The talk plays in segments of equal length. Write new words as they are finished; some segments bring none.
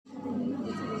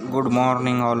Good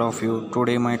morning, all of you.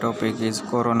 Today, my topic is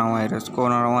coronavirus.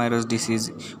 Coronavirus disease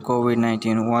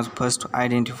COVID-19 was first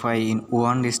identified in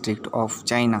Wuhan district of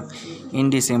China in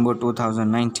December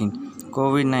 2019.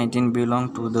 COVID-19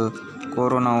 belongs to the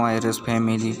coronavirus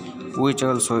family, which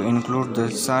also include the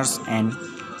SARS and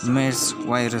MERS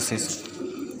viruses.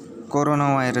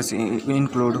 Coronavirus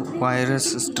include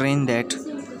virus strain that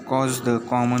cause the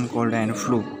common cold and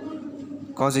flu.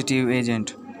 Causative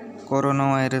agent.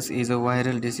 Coronavirus is a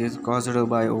viral disease caused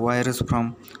by a virus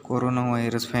from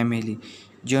coronavirus family.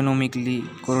 Genomically,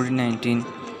 COVID-19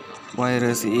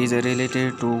 virus is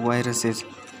related to viruses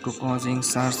to causing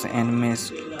SARS and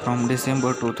MERS from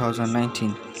December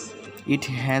 2019. It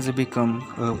has become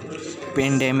a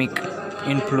pandemic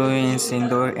influencing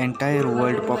the entire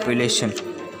world population.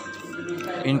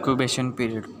 Incubation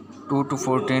period 2 to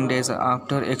 14 days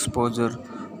after exposure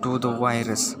to the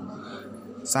virus.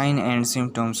 Signs and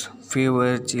symptoms: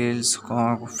 fever, chills,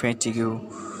 cough, fatigue,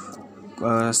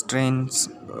 strains,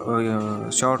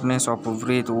 shortness of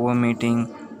breath, vomiting,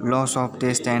 loss of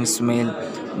taste and smell,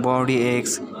 body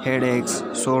aches, headaches,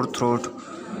 sore throat,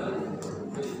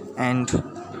 and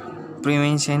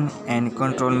prevention and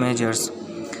control measures.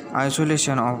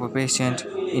 Isolation of a patient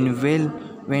in well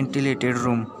ventilated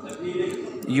room.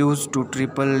 Use to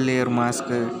triple layer mask.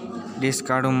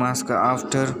 Discard mask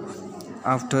after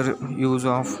use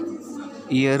of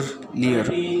earlier.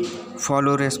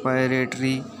 Follow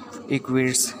respiratory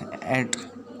etiquettes at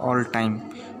all time.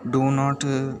 Do not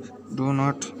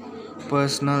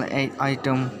personal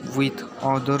item with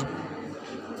other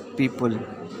people.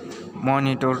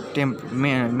 Monitor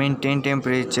maintain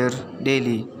temperature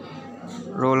daily.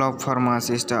 Role of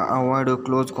pharmacist: avoid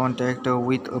close contact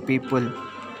with people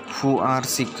who are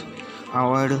sick.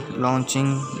 Avoid launching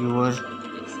your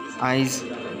eyes.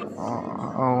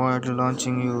 Avoid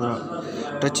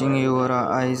touching your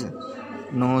eyes,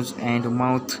 nose, and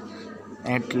mouth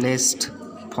at least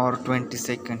for 20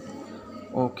 seconds.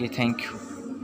 Okay, thank you.